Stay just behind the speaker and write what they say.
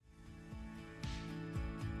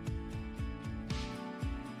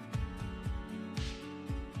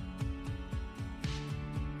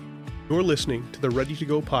You're listening to the Ready to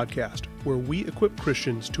Go podcast, where we equip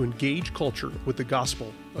Christians to engage culture with the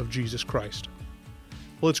gospel of Jesus Christ.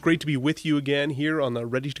 Well, it's great to be with you again here on the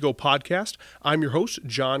Ready to Go podcast. I'm your host,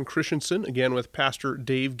 John Christensen, again with Pastor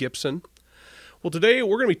Dave Gibson. Well, today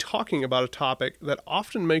we're going to be talking about a topic that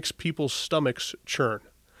often makes people's stomachs churn,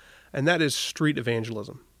 and that is street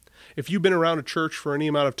evangelism. If you've been around a church for any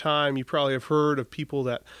amount of time, you probably have heard of people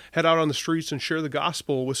that head out on the streets and share the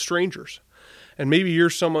gospel with strangers. And maybe you're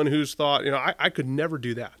someone who's thought, I could never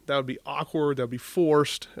do that. That would be awkward. That would be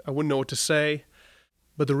forced. I wouldn't know what to say.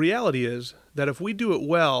 But the reality is that if we do it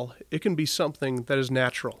well, it can be something that is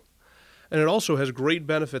natural. And it also has great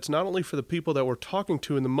benefits, not only for the people that we're talking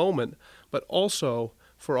to in the moment, but also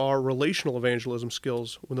for our relational evangelism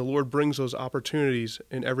skills when the Lord brings those opportunities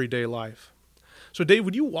in everyday life. So Dave,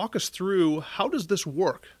 would you walk us through how does this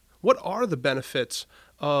work? What are the benefits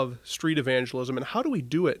of street evangelism, and how do we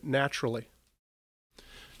do it naturally?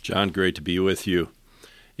 John, great to be with you.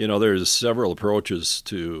 There's several approaches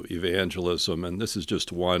to evangelism, and this is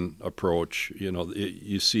just one approach.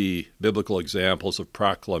 You see biblical examples of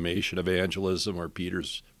proclamation evangelism, where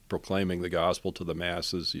Peter's proclaiming the gospel to the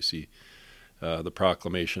masses. You see the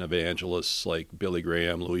proclamation evangelists like Billy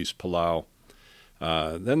Graham, Luis Palau.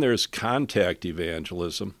 Then there's contact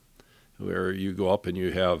evangelism, where you go up and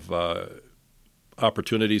you have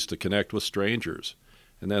opportunities to connect with strangers.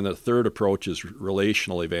 And then the third approach is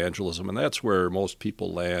relational evangelism, and that's where most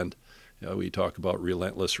people land. We talk about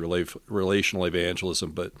relentless relational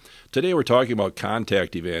evangelism, but today we're talking about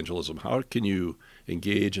contact evangelism. How can you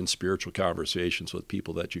engage in spiritual conversations with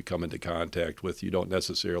people that you come into contact with? You don't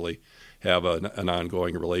necessarily have an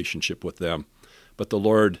ongoing relationship with them, but the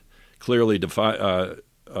Lord clearly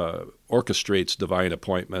orchestrates divine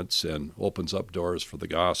appointments and opens up doors for the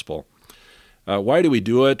gospel. Why do we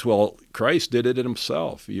do it? Well, Christ did it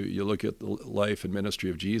himself. You look at the life and ministry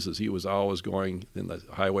of Jesus. He was always going in the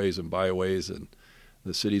highways and byways and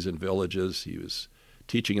the cities and villages. He was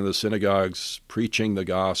teaching in the synagogues, preaching the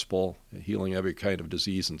gospel, healing every kind of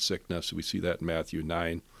disease and sickness. We see that in Matthew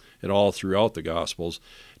 9 and all throughout the Gospels.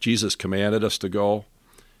 Jesus commanded us to go.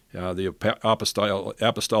 The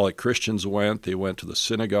apostolic Christians went. They went to the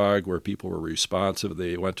synagogue where people were responsive.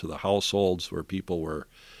 They went to the households where people were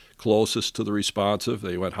closest to the responsive.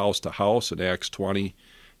 They went house to house. In Acts 20,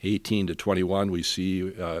 18 to 21, we see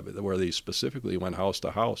where they specifically went house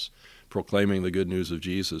to house, proclaiming the good news of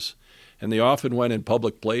Jesus. And they often went in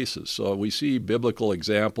public places. So we see biblical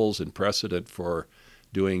examples and precedent for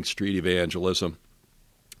doing street evangelism.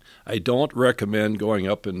 I don't recommend going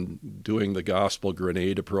up and doing the gospel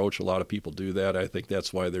grenade approach. A lot of people do that. I think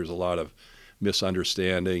that's why there's a lot of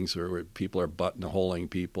misunderstandings, or where people are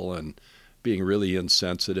buttonholing people and being really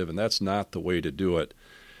insensitive, and that's not the way to do it.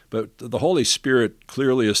 But the Holy Spirit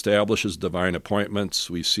clearly establishes divine appointments.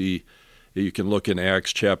 We see, you can look in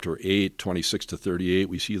Acts chapter 8, 26 to 38,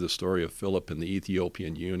 we see the story of Philip and the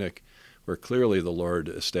Ethiopian eunuch, where clearly the Lord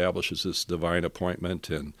establishes this divine appointment,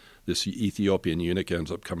 and this Ethiopian eunuch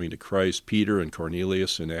ends up coming to Christ. Peter and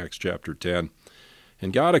Cornelius in Acts chapter 10.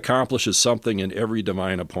 And God accomplishes something in every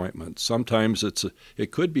divine appointment. Sometimes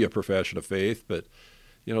it could be a profession of faith, but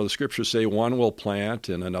the scriptures say one will plant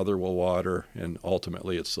and another will water, and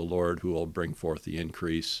ultimately it's the Lord who will bring forth the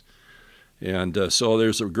increase. And so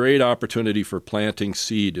there's a great opportunity for planting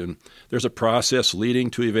seed, and there's a process leading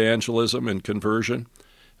to evangelism and conversion.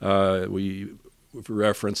 We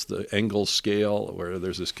reference the Engel scale, where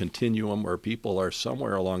there's this continuum where people are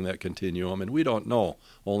somewhere along that continuum, and we don't know.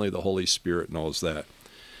 Only the Holy Spirit knows that.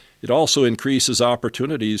 It also increases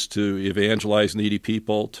opportunities to evangelize needy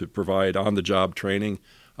people, to provide on-the-job training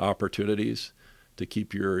opportunities, to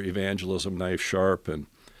keep your evangelism knife sharp. And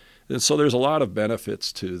so there's a lot of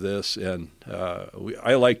benefits to this, and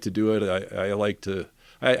I like to do it.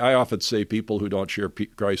 I often say people who don't share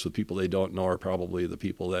Christ with people they don't know are probably the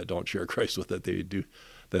people that don't share Christ with that they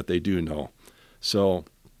do know. So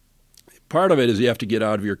part of it is you have to get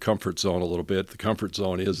out of your comfort zone a little bit. The comfort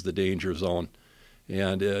zone is the danger zone.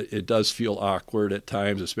 And it does feel awkward at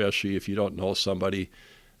times, especially if you don't know somebody.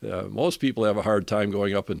 Most people have a hard time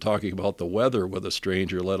going up and talking about the weather with a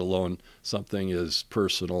stranger, let alone something as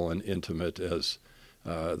personal and intimate as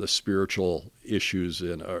the spiritual issues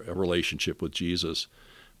in a relationship with Jesus.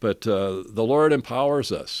 But the Lord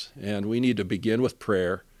empowers us, and we need to begin with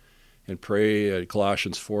prayer. And pray,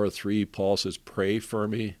 Colossians 4:3, Paul says, pray for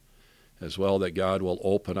me as well, that God will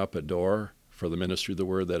open up a door for the ministry of the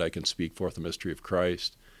word, that I can speak forth the mystery of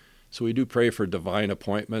Christ. So we do pray for divine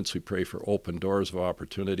appointments. We pray for open doors of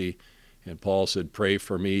opportunity. And Paul said, pray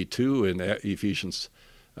for me too in Ephesians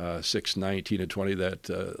 6:19 and 20,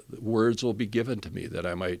 that words will be given to me, that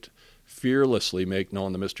I might fearlessly make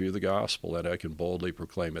known the mystery of the gospel, and I can boldly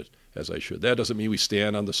proclaim it as I should. That doesn't mean we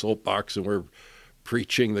stand on the soapbox and we're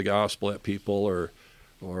preaching the gospel at people or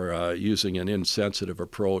using an insensitive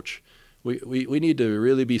approach. We need to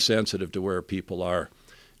really be sensitive to where people are.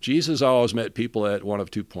 Jesus always met people at one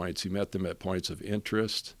of 2 points. He met them at points of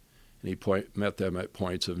interest, and he met them at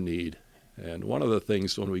points of need. And one of the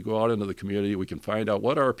things when we go out into the community, we can find out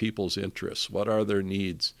what are people's interests, what are their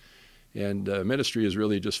needs. And ministry is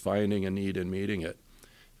really just finding a need and meeting it.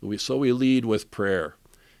 So we lead with prayer,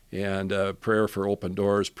 and prayer for open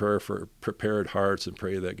doors, prayer for prepared hearts, and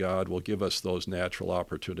pray that God will give us those natural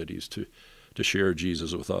opportunities to share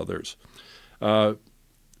Jesus with others. A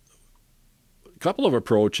couple of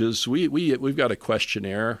approaches. We've got a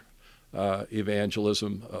questionnaire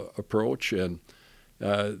evangelism approach, and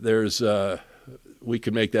we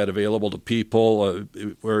can make that available to people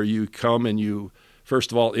where you come and you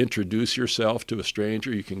first of all introduce yourself to a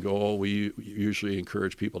stranger. You can go. We usually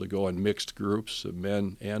encourage people to go in mixed groups,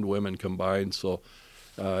 men and women combined, so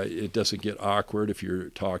it doesn't get awkward if you're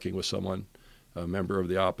talking with someone, a member of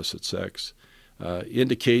the opposite sex.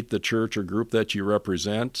 Indicate the church or group that you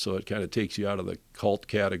represent, so it kind of takes you out of the cult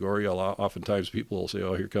category. Oftentimes people will say,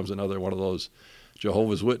 oh, here comes another one of those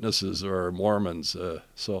Jehovah's Witnesses or Mormons.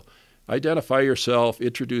 So identify yourself,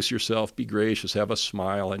 introduce yourself, be gracious, have a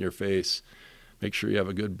smile on your face. Make sure you have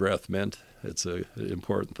a good breath mint. It's an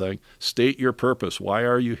important thing. State your purpose. Why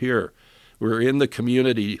are you here? We're in the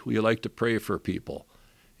community. We like to pray for people.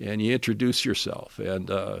 And you introduce yourself. And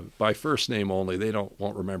by first name only. They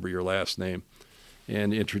won't remember your last name.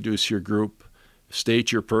 And introduce your group.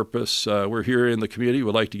 State your purpose. We're here in the community.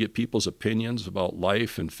 We'd like to get people's opinions about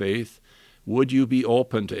life and faith. Would you be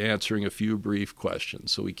open to answering a few brief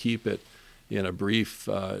questions? So we keep it in a brief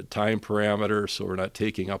time parameter so we're not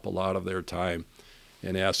taking up a lot of their time,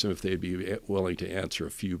 and ask them if they'd be willing to answer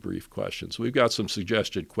a few brief questions. We've got some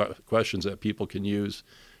suggested questions that people can use.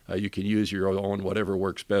 You can use your own, whatever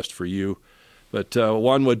works best for you. But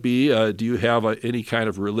one would be, do you have any kind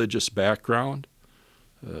of religious background?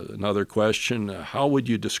 Another question, how would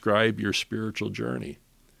you describe your spiritual journey?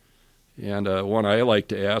 And one I like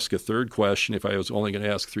to ask, a third question, if I was only going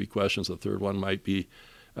to ask 3 questions, the third one might be,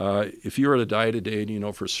 if you were to die today and you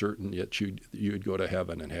know for certain that you'd go to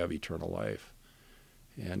heaven and have eternal life,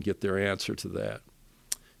 and get their answer to that.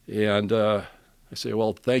 And I say,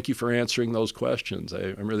 well, thank you for answering those questions.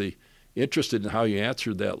 I'm really interested in how you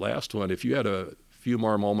answered that last one. If you had a few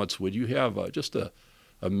more moments, would you have just a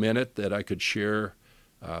minute that I could share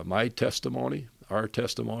my testimony, our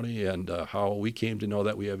testimony, and how we came to know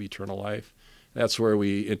that we have eternal life? That's where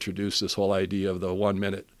we introduce this whole idea of the 1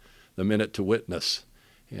 minute, the minute to witness.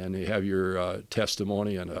 And you have your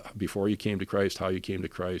testimony and before you came to Christ, how you came to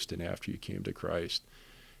Christ, and after you came to Christ.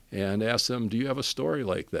 And ask them, do you have a story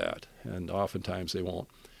like that? And oftentimes they won't.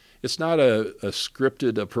 It's not a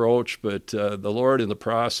scripted approach, but the Lord in the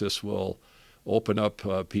process will open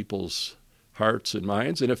up people's hearts and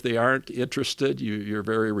minds. And if they aren't interested, you're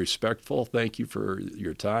very respectful. Thank you for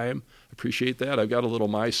your time. Appreciate that. I've got a little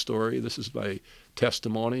my story. This is my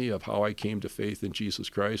testimony of how I came to faith in Jesus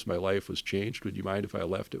Christ. My life was changed. Would you mind if I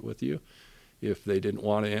left it with you? If they didn't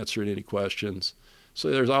want to answer any questions. So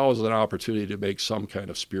there's always an opportunity to make some kind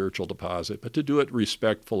of spiritual deposit, but to do it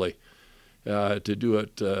respectfully, to do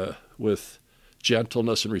it with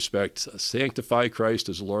gentleness and respect. Sanctify Christ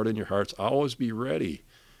as Lord in your hearts. Always be ready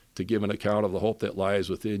to give an account of the hope that lies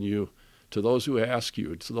within you to those who ask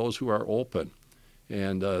you, to those who are open.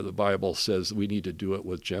 And the Bible says we need to do it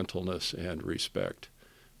with gentleness and respect,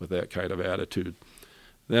 with that kind of attitude.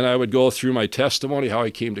 Then I would go through my testimony, how I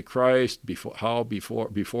came to Christ, before,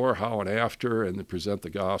 how, and after, and then present the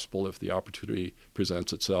gospel if the opportunity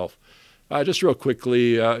presents itself. Just real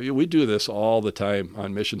quickly, we do this all the time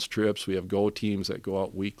on missions trips. We have go teams that go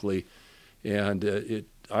out weekly, and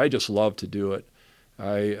I just love to do it.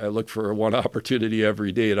 I look for one opportunity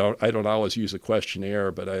every day. I don't always use a questionnaire,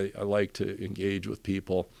 but I like to engage with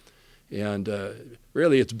people. And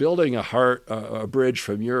really, it's building a bridge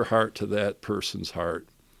from your heart to that person's heart.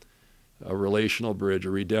 A relational bridge,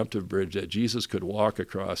 a redemptive bridge that Jesus could walk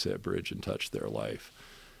across that bridge and touch their life.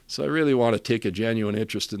 So I really want to take a genuine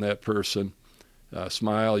interest in that person,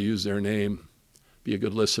 smile, use their name, be a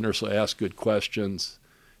good listener, so ask good questions,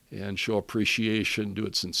 and show appreciation, do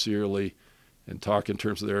it sincerely, and talk in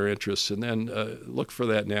terms of their interests, and then look for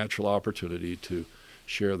that natural opportunity to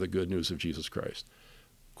share the good news of Jesus Christ.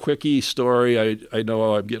 Quickie story, I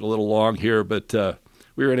know I'm getting a little long here, but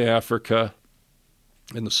we were in Africa,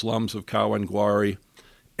 in the slums of Kawangware,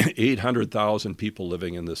 800,000 people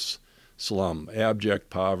living in this slum, abject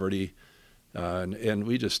poverty, and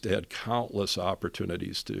we just had countless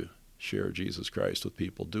opportunities to share Jesus Christ with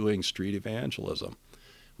people, doing street evangelism.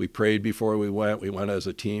 We prayed before we went. We went as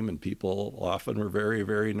a team, and people often were very,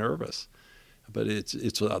 very nervous. But it's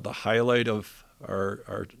the highlight of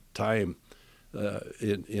our time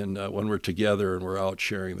when we're together and we're out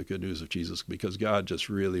sharing the good news of Jesus, because God just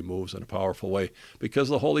really moves in a powerful way. Because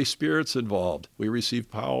the Holy Spirit's involved. We receive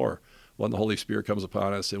power when the Holy Spirit comes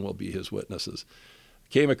upon us, and we'll be his witnesses.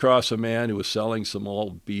 Came across a man who was selling some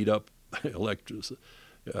old beat-up it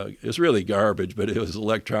was really garbage, but it was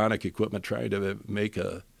electronic equipment, trying to make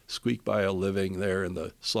a squeak by a living there in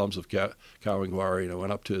the slums of Kawangwari. And I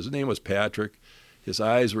went up to his name was Patrick. His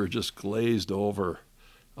eyes were just glazed over,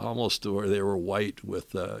 almost to where they were white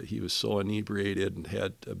with, he was so inebriated and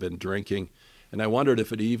had been drinking. And I wondered if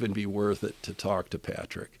it'd even be worth it to talk to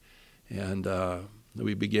Patrick. And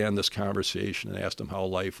we began this conversation and asked him how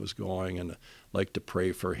life was going, and I'd like to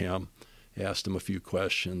pray for him. Asked him a few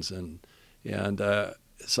questions, and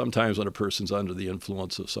sometimes when a person's under the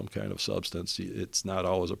influence of some kind of substance, it's not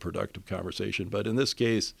always a productive conversation. But in this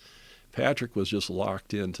case, Patrick was just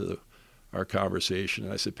locked into our conversation.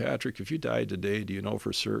 And I said, Patrick, if you died today, do you know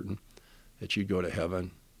for certain that you'd go to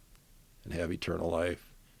heaven and have eternal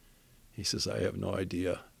life? He says, I have no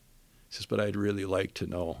idea. He says, but I'd really like to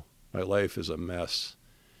know. My life is a mess.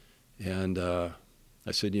 And I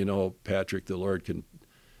said, Patrick, the Lord can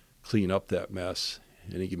clean up that mess,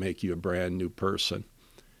 and he can make you a brand new person.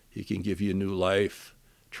 He can give you new life,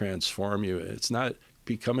 transform you. It's not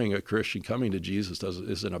becoming a Christian, coming to Jesus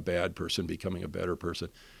isn't a bad person becoming a better person.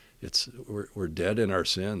 We're dead in our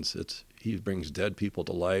sins. He brings dead people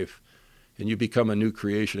to life, and you become a new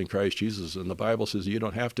creation in Christ Jesus. And the Bible says you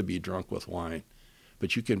don't have to be drunk with wine,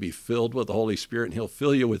 but you can be filled with the Holy Spirit, and he'll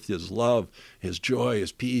fill you with his love, his joy,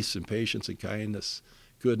 his peace, and patience, and kindness,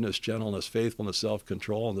 goodness, gentleness, faithfulness,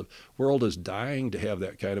 self-control. And the world is dying to have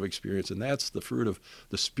that kind of experience. And that's the fruit of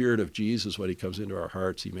the Spirit of Jesus. When he comes into our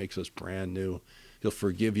hearts, he makes us brand new. He'll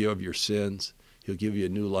forgive you of your sins. He'll give you a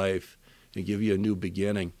new life and give you a new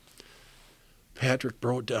beginning. Patrick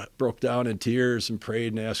broke down in tears and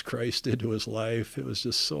prayed and asked Christ into his life. It was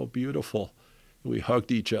just so beautiful. We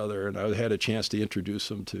hugged each other, and I had a chance to introduce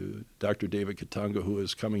him to Dr. David Katunga, who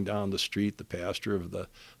is coming down the street, the pastor of the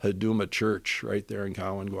Huduma Church right there in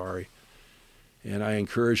Kawangwari. And I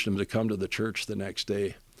encouraged him to come to the church the next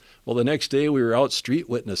day. Well, the next day we were out street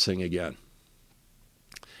witnessing again.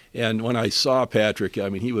 And when I saw Patrick,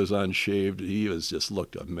 he was unshaved. He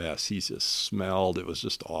looked a mess. He just smelled. It was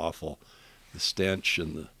just awful. The stench,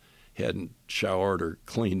 and hadn't showered or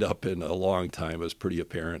cleaned up in a long time. It was pretty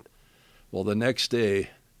apparent. Well, the next day,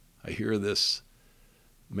 I hear this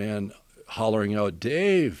man hollering out,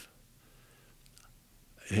 Dave.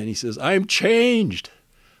 And he says, I'm changed.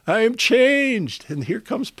 I'm changed. And here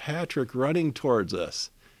comes Patrick running towards us.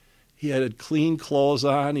 He had clean clothes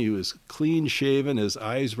on. He was clean shaven. His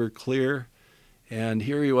eyes were clear. And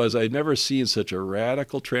here he was. I'd never seen such a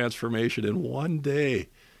radical transformation in one day.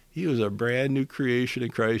 He was a brand new creation in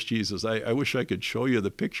Christ Jesus. I wish I could show you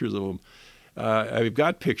the pictures of him. I've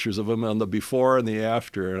got pictures of him on the before and the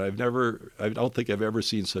after, and I don't think I've ever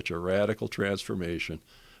seen such a radical transformation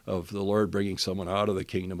of the Lord bringing someone out of the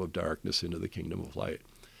kingdom of darkness into the kingdom of light.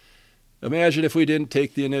 Imagine if we didn't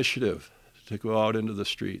take the initiative to go out into the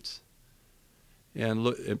streets and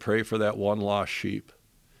look and pray for that one lost sheep.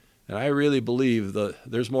 And I really believe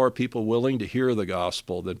there's more people willing to hear the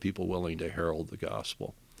gospel than people willing to herald the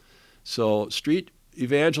gospel. So street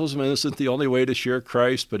evangelism isn't the only way to share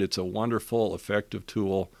Christ, but it's a wonderful, effective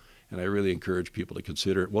tool, and I really encourage people to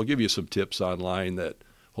consider it. We'll give you some tips online that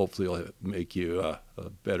hopefully will make you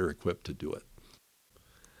better equipped to do it.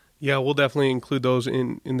 Yeah, we'll definitely include those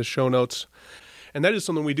in the show notes. And that is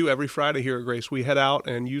something we do every Friday here at Grace. We head out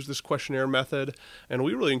and use this questionnaire method, and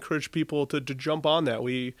we really encourage people to jump on that.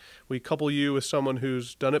 We couple you with someone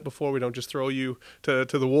who's done it before. We don't just throw you to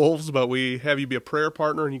the wolves, but we have you be a prayer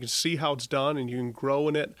partner, and you can see how it's done, and you can grow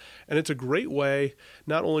in it. And it's a great way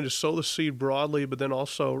not only to sow the seed broadly, but then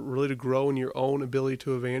also really to grow in your own ability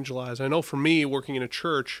to evangelize. I know for me, working in a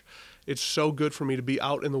church, it's so good for me to be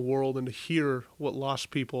out in the world and to hear what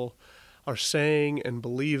lost people are saying and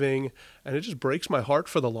believing, and it just breaks my heart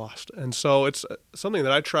for the lost. And so it's something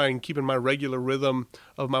that I try and keep in my regular rhythm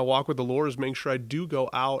of my walk with the Lord, is making sure I do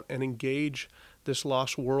go out and engage this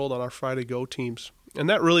lost world on our Friday Go teams. And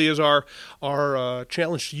that really is our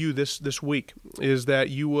challenge to you this week, is that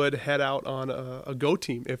you would head out on a Go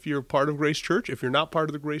team. If you're part of Grace Church, if you're not part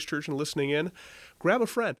of the Grace Church and listening in, grab a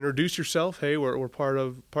friend, introduce yourself. Hey, we're part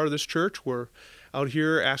of this church. We're out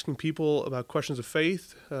here asking people about questions of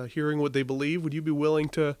faith, hearing what they believe. Would you be willing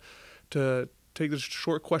to take this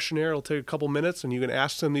short questionnaire. It'll take a couple minutes, and you can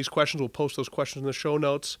ask them these questions. We'll post those questions in the show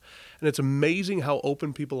notes. And it's amazing how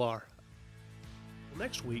open people are.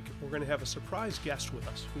 Next week, we're going to have a surprise guest with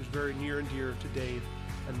us who's very near and dear to Dave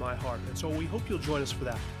and my heart. And so we hope you'll join us for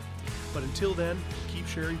that. But until then, keep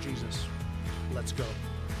sharing Jesus. Let's go.